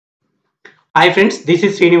Hi friends, this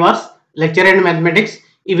is Srinivas, lecturer in mathematics.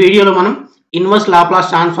 ఈ వీడియోలో మనం inverse Laplace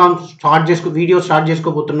transform video start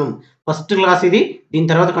చేసుకోబోతున్నాం. First class ఇది. దీని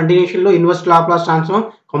తర్వాత కంటిన్యూషన్ లో ఇన్వర్స్ లాప్లాస్ ట్రాన్స్ఫార్మ్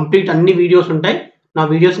కంప్లీట్ అన్ని వీడియోస్ ఉంటాయి. నా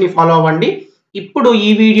వీడియోస్ ని ఫాలో అవ్వండి. ఇప్పుడు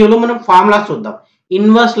ఈ వీడియోలో మనం ఫార్ములాస్ చూద్దాం.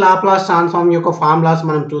 ఇన్వర్స్ లాప్లాస్ ట్రాన్స్ఫార్మ్ యొక్క ఫార్ములాస్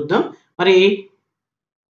మనం చూద్దాం. మరి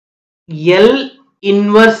L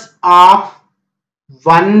inverse of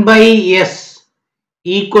 1/s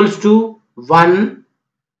equals to 1.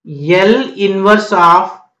 L inverse of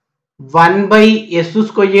 1/s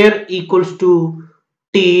square equals to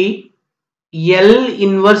t. L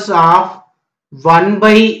inverse of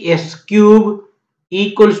 1/s cube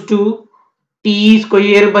equals to t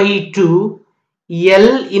square by 2. L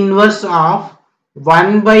inverse of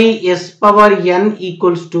 1/s power n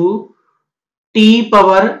equals to t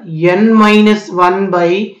power n minus 1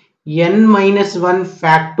 by n minus 1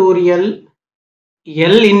 factorial.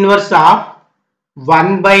 L inverse of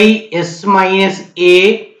 1/s minus a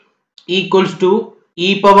equals to e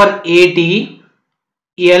power at.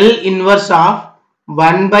 L inverse of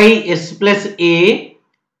 1/s plus a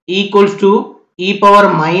equals to e power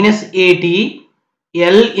minus at.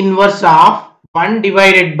 L inverse of 1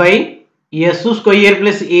 divided by s square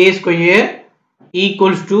plus a square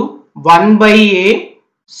equals to 1/a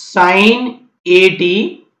sin at.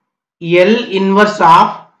 L inverse of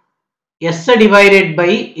s divided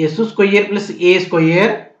by s square plus a square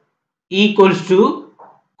equals to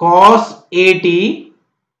cos at.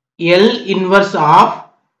 L inverse of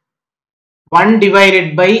 1 divided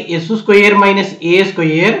by s square minus a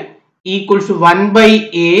square equals to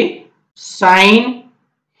 1/a sin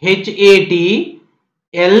hat.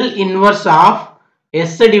 L inverse of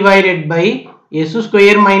s divided by s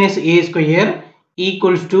square minus a square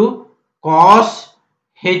equals to cos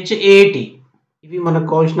hat. ఇవి మనకు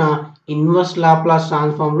కావాల్సిన inverse Laplace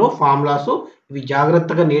transform లో formulas. ఇవి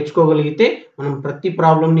జాగ్రత్తగా నేర్చుకోగలిగితే మనం ప్రతి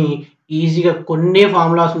problem ని ఈజీగా కొన్నే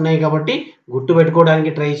ఫార్ములాస్ ఉన్నాయి కాబట్టి గుర్తు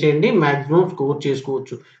పెట్టుకోవడానికి ట్రై చేయండి. మాక్సిమం స్కోర్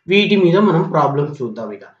చేసుకోవచ్చు. వీటి మీద మనం ప్రాబ్లమ్స్ చూద్దాం.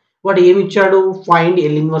 ఇక వాడు ఏమి ఇచ్చాడు? Find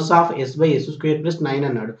L inverse of s by s square plus 9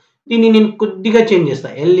 అన్నాడు. దీన్ని నేను కొద్దిగా చేంజ్ చేస్తా.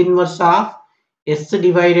 L inverse of s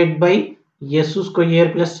divided by s square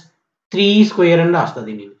plus 3 square అని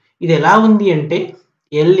రాస్తుంది. నేను ఇది ఎలా ఉంది అంటే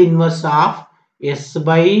L inverse of s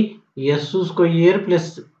by s square plus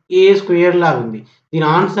a square లాగా ఉంది. దీని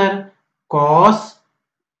ఆన్సర్ కాస్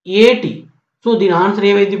 80. సో దీని ఆన్సర్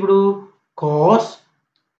ఏమైంది ఇప్పుడు? Cos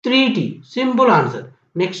 3t. Simple answer.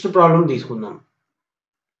 Next problem తీసుకుందాం.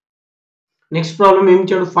 నెక్స్ట్ ప్రాబ్లం ఏమి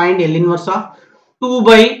ఇచ్చాడు? Find L inverse of 2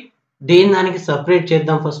 by దేని దానికి సపరేట్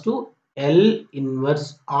చేద్దాం. First L inverse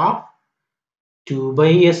of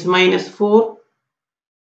 2/s minus 4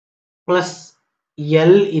 plus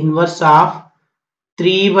L inverse of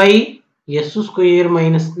 3/s square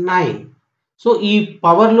minus 9. So ఈ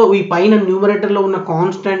పవర్ లో, ఈ పైన న్యూమరేటర్ లో ఉన్న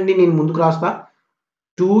కాన్స్టెంట్ ని నేను ముందుకు రాస్తా.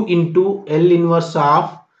 2 into L inverse of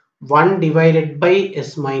 1 divided by s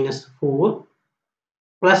minus 4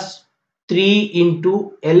 plus 3 into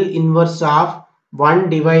L inverse of 1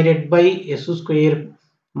 divided by s square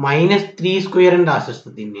minus 3 square అని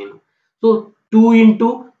రాసేస్తుంది దీన్ని నేను. సో 2 ఇంటూ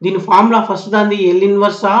దీని ఫార్ములా ఫస్ట్ దాన్ని L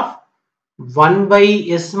inverse of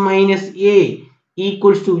 1/s minus a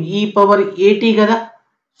equals to ఈ power 80 కదా.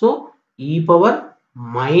 So ఈ power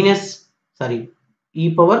ఈ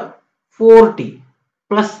power 40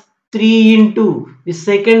 plus 3 into the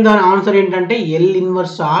second దాని ఆన్సర్ ఏంటంటే L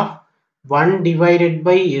inverse of 1 divided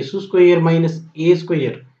by s square minus a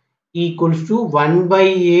square equals to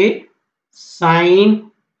 1/a sin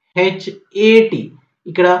hat.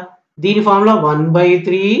 ఇక్కడ దీని formula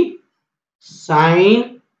 1/3 sin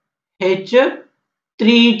h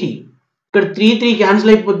 3t. ఇక్కడ 3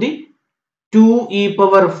 cancel అయిపోద్ది. 2 e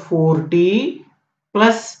power 4t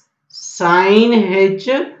plus sin h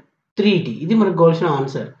 3t. ఇది మనకు కావాల్సిన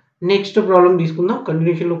answer. Next problem తీసుకుందాం.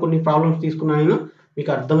 Continuation లో కొన్ని ప్రాబ్లమ్స్ తీసుకున్నాను నేను మీకు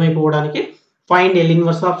అర్థమైపోవడానికి. Find L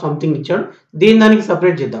inverse of something ఇచ్చాడు. దేని దానికి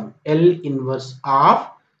సపరేట్ చేద్దాం. L inverse of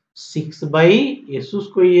 6/s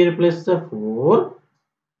square plus 4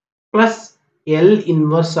 plus L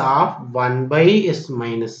inverse of 1/s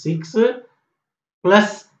minus 6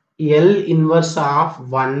 plus L inverse of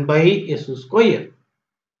 1/s square.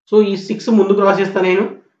 So ఈ 6 ముందుకు రాసేస్తా నేను.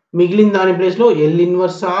 మిగిలిన దాని ప్లేస్ లో L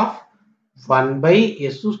inverse of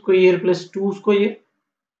 1/s square plus 2 square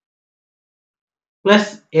plus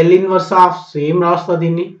L inverse of same రాస్తా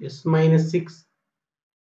దీన్ని s minus 6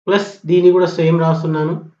 plus దీన్ని కూడా సేమ్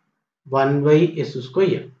రాస్తున్నాను 1/s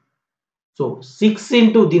స్క్వేర్. సో 6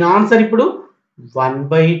 ఇంటూ దీని ఆన్సర్ ఇప్పుడు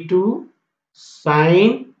 1/2 sin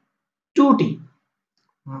 2t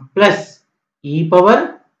plus e power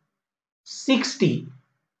 60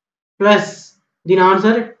 plus దీని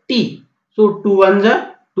answer t. So 2 1s are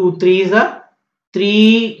 2 3s are 3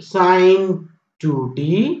 sin 2t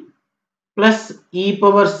plus e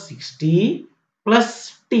power 6t plus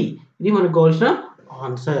t. ఇది మనకు కావాల్సిన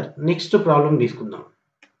ఆన్సర్. నెక్స్ట్ ప్రాబ్లం తీసుకుందాం.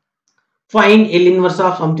 Find L inverse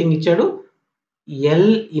of something ఇచ్చాడు.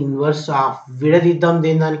 L inverse of విడదీద్దాం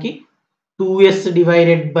దేని దానికి. 2s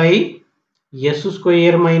divided by s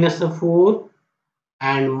square minus 4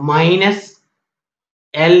 and minus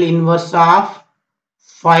L inverse of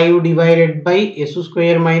 5 divided by s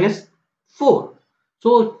square minus 4. So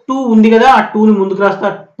 2 ఉంది కదా, ఆ 2 ని ముందుకు రాస్తా.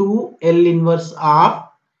 2 L inverse of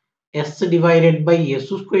s divided by s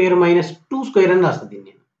square minus 2 square అని రాస్తా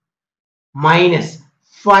దీన్ని. Minus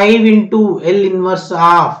 5 into L inverse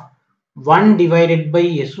of 1 divided by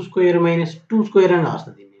s square minus 2 square అని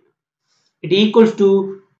రాస్తా దీన్ని. ఇట్ ఈక్వల్స్ టు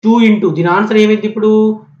 2 into దీని ఆన్సర్ ఏమైంది ఇప్పుడు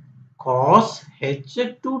cos h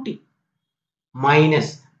 2t minus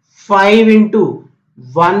 5 into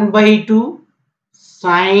 1 by 2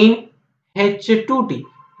 sin h 2t.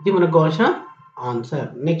 ఇది మనకు కావాల్సిన ఆన్సర్.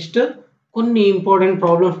 నెక్స్ట్ కొన్ని ఇంపార్టెంట్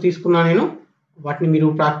ప్రాబ్లమ్స్ తీసుకున్నా నేను, వాటిని మీరు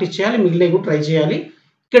ప్రాక్టీస్ చేయాలి, మిగిలినవి కూడా ట్రై చేయాలి.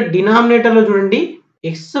 ఇక్కడ డినామినేటర్లో చూడండి,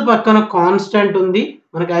 ఎక్స్ పక్కన కాన్స్టెంట్ ఉంది.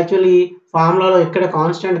 మనకు యాక్చువల్లీ ఫార్ములాలో ఎక్కడ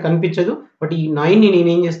కాన్స్టెంట్ కనిపించదు, బట్ ఈ 9ని నేను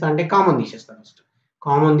ఏం చేస్తాను అంటే కామన్ తీసేస్తాను. ఫస్ట్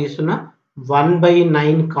కామన్ తీస్తున్నా,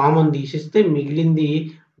 1/9 కామన్ తీసేస్తే మిగిలింది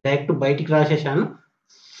డైరెక్ట్ బయటికి రాసేసాను.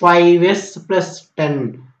 5s plus 10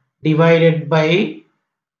 divided by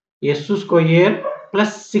s square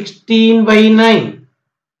plus 16/9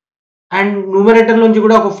 and numerator నుంచి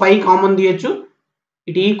కూడా ఒక 5 కామన్ తీయచ్చు.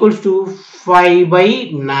 It equals to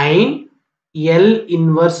 5/9 L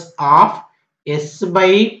inverse of s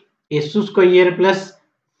by s square plus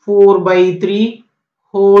 4/3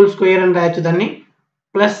 whole square అని రాయొచ్చు దాన్ని.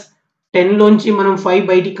 ప్లస్ 10 లోంచి మనం 5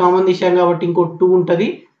 బయటికి కామన్ తీసాం కాబట్టి ఇంకో 2 ఉంటుంది.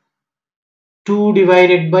 2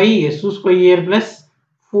 divided by s square plus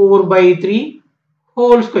 4/3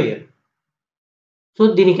 whole square. So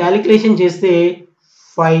దీని క్యాలిక్యులేషన్ చేస్తే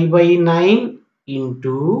 5/9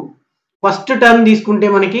 ఇంటూ ఫస్ట్ టర్మ్ తీసుకుంటే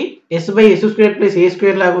మనకి s by s square plus a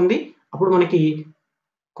square లాగా ఉంది. అప్పుడు మనకి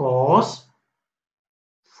cos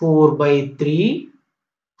 4/3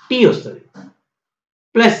 t వస్తుంది.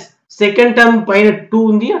 ప్లస్ సెకండ్ టర్మ్ పైన 2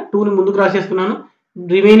 ఉంది, ఆ 2ని ముందుకు రాసేసుకున్నాను.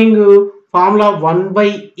 రిమైనింగ్ ఫార్ములా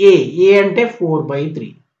 1/a, a అంటే 4/3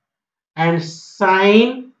 అండ్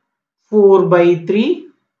సైన్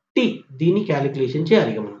 4/3t. దీన్ని క్యాలిక్యులేషన్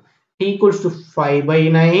చేయాలి మనం. t equals to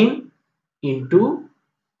 5/9 into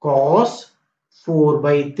cos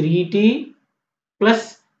 4/3t plus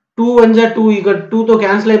 2 1 2, ఇక 2తో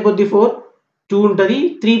క్యాన్సిల్ అయిపోద్ది. 4 2 ఉంటుంది,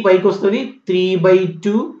 3 పైకి వస్తుంది.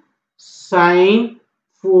 3/2 సైన్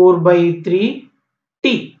 4/3t.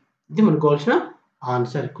 ఇది మనకు కావాల్సిన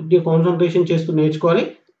ఆన్సర్. కొద్దిగా కాన్సన్ట్రేషన్ చేస్తూ నేర్చుకోవాలి.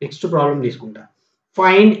 నెక్స్ట్ ప్రాబ్లం తీసుకుంటా.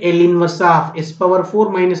 Find L inverse of s power 4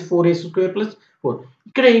 minus 4s square plus 4.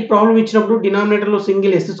 ఇక్కడ ఈ ప్రాబ్లం ఇచ్చినప్పుడు డినామినేటర్లో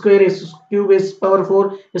single s square s cube s power 4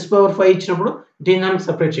 s power 5 ఇచ్చినప్పుడు దీన్ని దానికి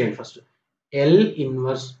సపరేట్ చేయండి. First L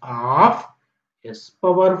inverse of s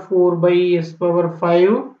power 4 by s power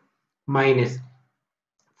 5 minus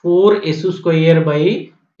 4s square by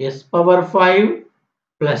s power 5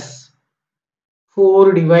 plus 4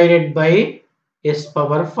 divided by s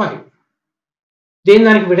power 5. దేని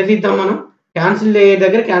దానికి విడదీద్దాం మనం. Cancel అయ్యే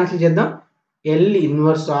దగ్గర cancel చేద్దాం. ఎల్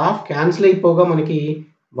ఇన్వర్స్ ఆఫ్ క్యాన్సిల్ అయిపోగా మనకి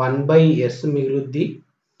 1/s మిగులుద్ది.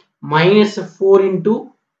 Minus 4 into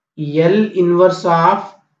L inverse of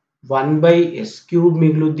 1/s cube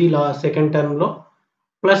మిగులుద్ది second టర్మ్లో.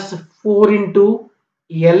 Plus 4 into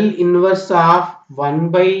L inverse of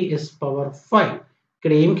 1/s power 5.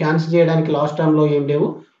 ఇక్కడ ఏం క్యాన్సిల్ చేయడానికి లాస్ట్ టర్మ్లో ఏం లేవు.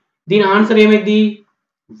 దీని ఆన్సర్ ఏమైంది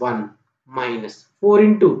 1 మైనస్ 4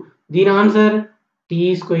 ఇంటూ దీని answer t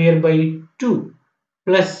square by 2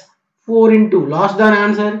 plus 4 into last దాని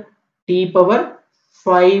answer t power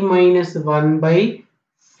 5 minus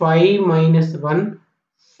 1/5 minus 1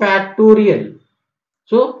 factorial.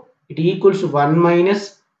 So it equals 1 minus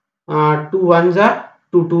 2 1s are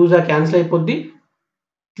 2 2s are cancel అయిపోద్ది.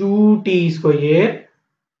 2t square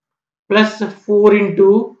plus 4 into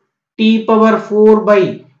t power 4 by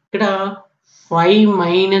ఇక్కడ 5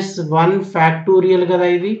 minus 1 factorial కదా,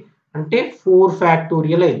 ఇది అంటే 4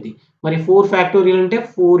 factorial అయింది. మరి 4 factorial అంటే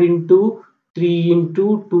 4 into 3 into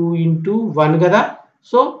 2 into 1 కదా.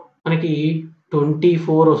 సో మనకి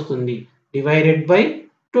 24 వస్తుంది divided by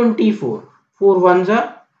 24. 4 1s are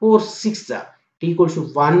 4 6s are equals to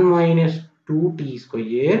 1 minus 2t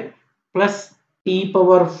square plus t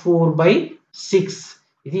power 4 by 6.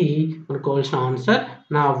 ఇది మనకు కావాల్సిన ఆన్సర్.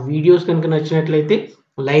 నా వీడియోస్ కనుక నచ్చినట్లయితే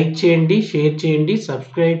లైక్ చేయండి, షేర్ చేయండి,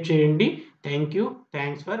 సబ్స్క్రైబ్ చేయండి. Thank you.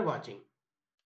 Thanks for watching.